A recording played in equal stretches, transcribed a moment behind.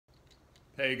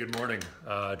Hey, good morning.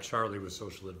 Charlie with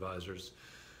Social Advisors.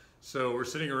 So we're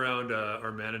sitting around our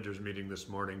managers meeting this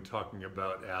morning talking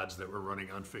about ads that we're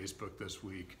running on Facebook this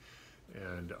week.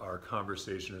 And our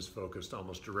conversation is focused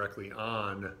almost directly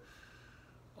on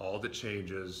all the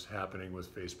changes happening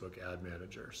with Facebook Ad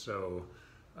Manager. So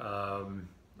I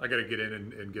got to get in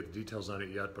and get the details on it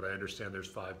yet, but I understand there's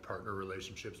 5 partner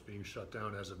relationships being shut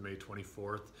down as of May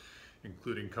 24th,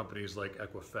 including companies like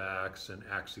Equifax and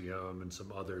Axiom and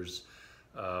some others,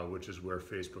 which is where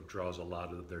Facebook draws a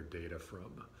lot of their data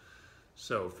from.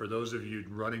 So for those of you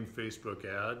running Facebook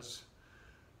ads,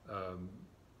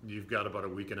 you've got about a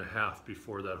week and a half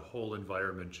before that whole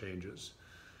environment changes.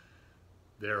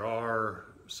 There are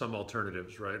some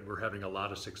alternatives, right? We're having a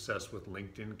lot of success with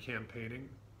LinkedIn campaigning.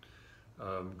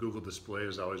 Google Display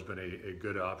has always been a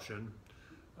good option.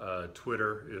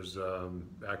 Twitter is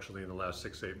actually in the last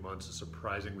 6-8 months a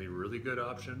surprisingly really good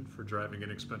option for driving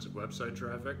inexpensive website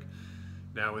traffic.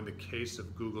 Now in the case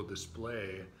of Google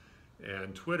Display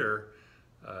and Twitter,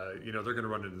 they're going to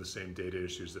run into the same data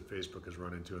issues that Facebook has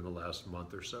run into in the last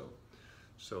month or so.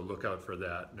 So look out for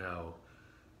that. Now,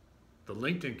 the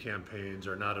LinkedIn campaigns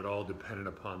are not at all dependent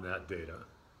upon that data,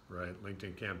 right?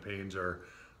 LinkedIn campaigns are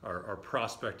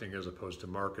prospecting as opposed to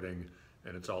marketing,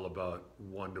 and it's all about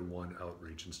one-to-one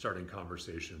outreach and starting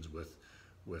conversations with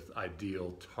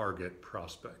ideal target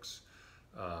prospects.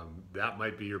 That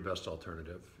might be your best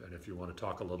alternative. And if you want to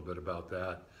talk a little bit about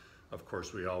that, of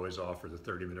course, we always offer the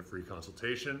 30-minute free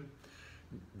consultation.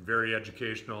 Very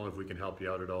educational. If we can help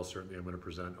you out at all, certainly I'm going to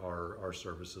present our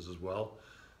services as well.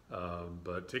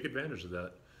 But take advantage of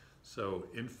that. So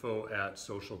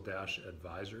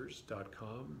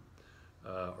info@social-advisors.com,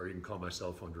 or you can call my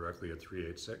cell phone directly at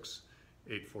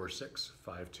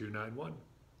 386-846-5291.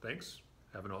 Thanks.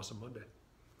 Have an awesome Monday.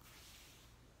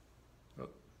 Oh,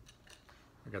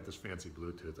 I got this fancy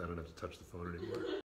Bluetooth. I don't have to touch the phone anymore.